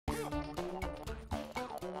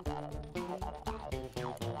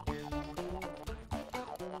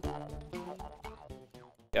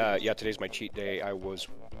Yeah, today's my cheat day. I was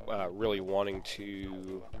really wanting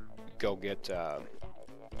to go get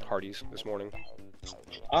Hardee's this morning.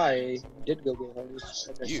 I did go get Hardee's.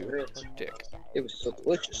 You dick. It was so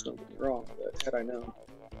delicious, don't get me wrong, but had I known,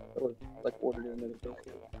 I would have like ordered another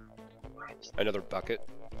biscuit. Another bucket?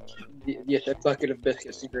 Yes, a bucket of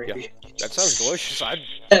biscuits and gravy. Yeah, that sounds delicious. I'd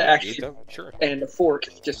actually, eat them, sure. And a fork,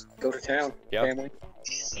 just go to town, Yeah. family.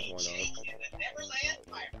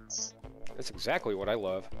 Why not? That's exactly what I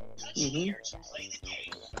love. Mm-hmm.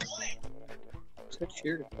 Such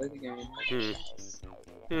here to play the game.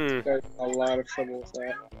 Got a lot of trouble with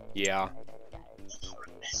that. Yeah.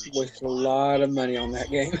 Wasted a lot of money on that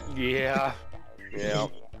game. Yeah. Yeah.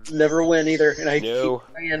 Never win either, and I No.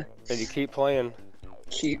 keep playing. And you keep playing.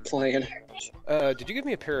 Keep playing. Did you give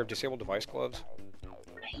me a pair of disabled device gloves?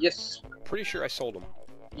 Yes. Pretty sure I sold them.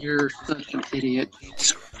 You're such an idiot.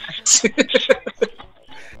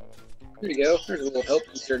 There you go. There's a little help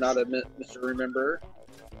since you're not a Mr. Rememberer.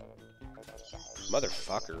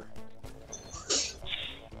 Motherfucker.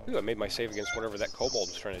 Ooh, I made my save against whatever that kobold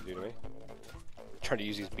was trying to do to me. Trying to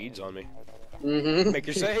use these beads on me. Mm-hmm. Make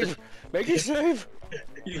your save! Make your save!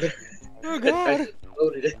 Oh god!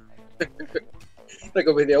 Loaded it. That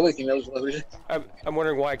could be the only thing that was loaded. I'm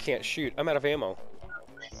wondering why I can't shoot. I'm out of ammo.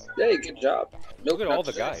 Hey, good job. Look at all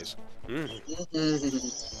the guys.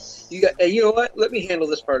 You got. Hey, you know what? Let me handle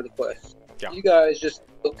this part of the quest. Yeah. You guys just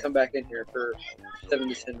don't come back in here for 7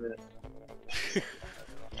 to 10 minutes.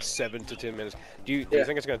 7 to 10 minutes. Do you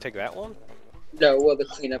think it's going to take that long? No, well, the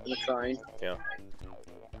cleanup and the crying. Yeah.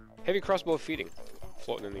 Heavy crossbow feeding.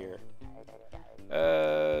 Floating in the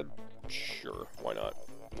air. Sure. Why not?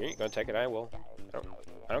 You ain't going to take it, I will.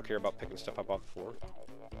 I don't care about picking stuff up off the floor.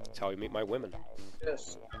 That's how I meet my women.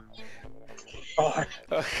 Yes. Oh,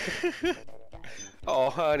 oh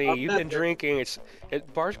honey, you've been drinking.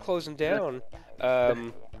 Bar's closing down.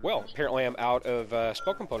 Well, apparently I'm out of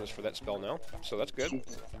spell components for that spell now, so that's good.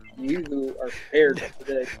 You are prepared for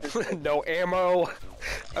today. No ammo.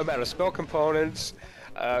 I'm out of spell components.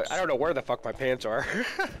 I don't know where the fuck my pants are.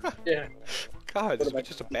 Yeah. God, this is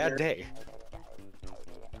just a bad day.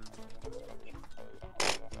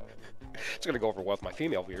 It's gonna go over well with my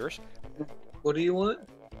female viewers. What do you want?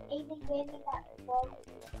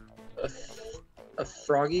 A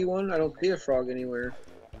froggy one? I don't see a frog anywhere.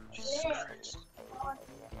 Jesus Christ.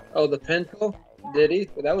 Oh, the pencil? Did he?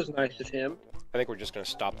 Well, that was nice of him. I think we're just gonna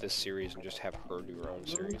stop this series and just have her do her own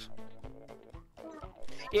series.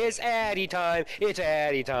 It's Addie time! It's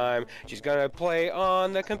Addie time! She's gonna play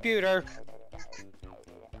on the computer!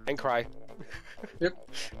 And cry. Yep.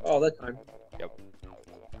 All that time. Yep.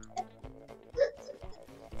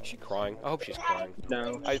 Is she crying? I hope she's crying.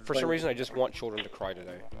 No. For some reason, I just want children to cry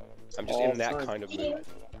today. I'm just in that kind of mood.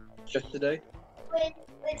 Just today?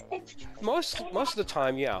 Most of the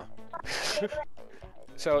time, yeah.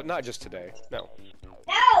 So, not just today. No.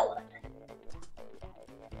 No!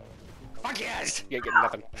 Fuck yes! You ain't getting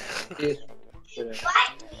nothing.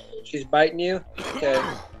 She's biting you? Okay.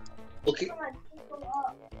 Okay.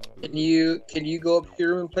 Can you go up to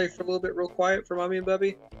your room and play for a little bit real quiet for Mommy and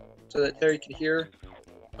Bubby? So that Terry can hear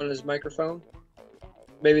on his microphone?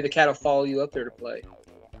 Maybe the cat will follow you up there to play.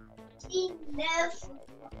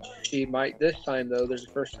 She might this time, though. There's a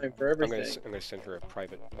first time for everything. I'm gonna send her a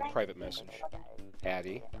private message.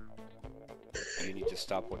 Addie, you need to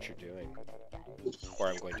stop what you're doing, or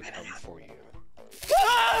I'm going to come for you.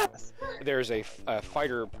 There's a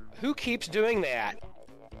fighter. Who keeps doing that?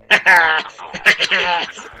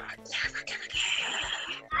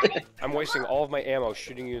 I'm wasting all of my ammo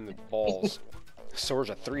shooting you in the balls. Soar's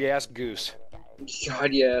a 3-ass goose.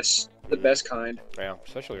 God, yes. The best kind. Yeah,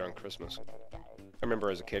 especially around Christmas. I remember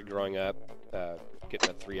as a kid growing up, getting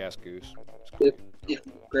a 3-ass goose. If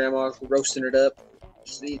Grandma roasting it up,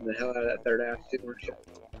 just eating the hell out of that third ass too, weren't you?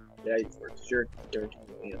 Yeah, you were. You're dirty.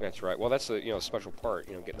 Yeah. That's right. Well, that's the special part.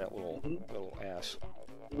 Getting that little ass.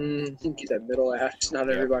 Get that middle ass. Not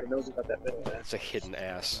everybody knows about that middle ass. It's a hidden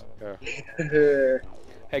ass. Yeah. You're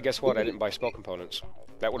Hey, guess what? I didn't buy spell components.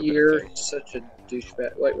 That would have been a thing. Such a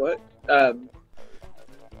douchebag. Wait, what?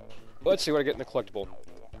 Let's see what I get in the collectible.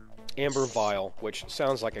 Amber Vial, which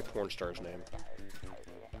sounds like a porn star's name.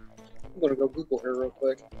 I'm gonna go Google her real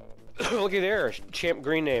quick. Looky there, Champ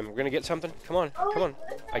Green name. We're gonna get something. Come on, come on.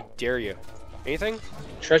 I dare you. Anything?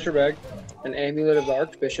 Treasure bag, an amulet of the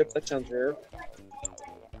Archbishop. That sounds rare.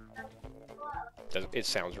 It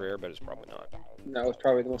sounds rare, but it's probably not. No, it's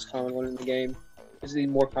probably the most common one in the game. It's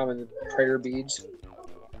even more common than prayer beads.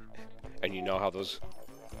 And you know how those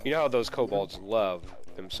kobolds love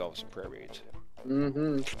themselves some prayer beads.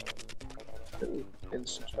 Mm-hmm. Ooh, and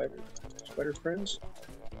some spider friends.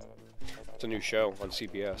 It's a new show on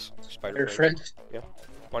CBS. Spider Your Friends. friend?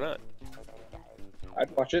 Why not? I'd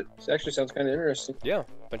watch it. It actually sounds kind of interesting. Yeah,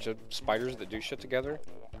 bunch of spiders that do shit together.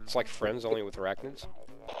 It's like Friends, only with arachnids.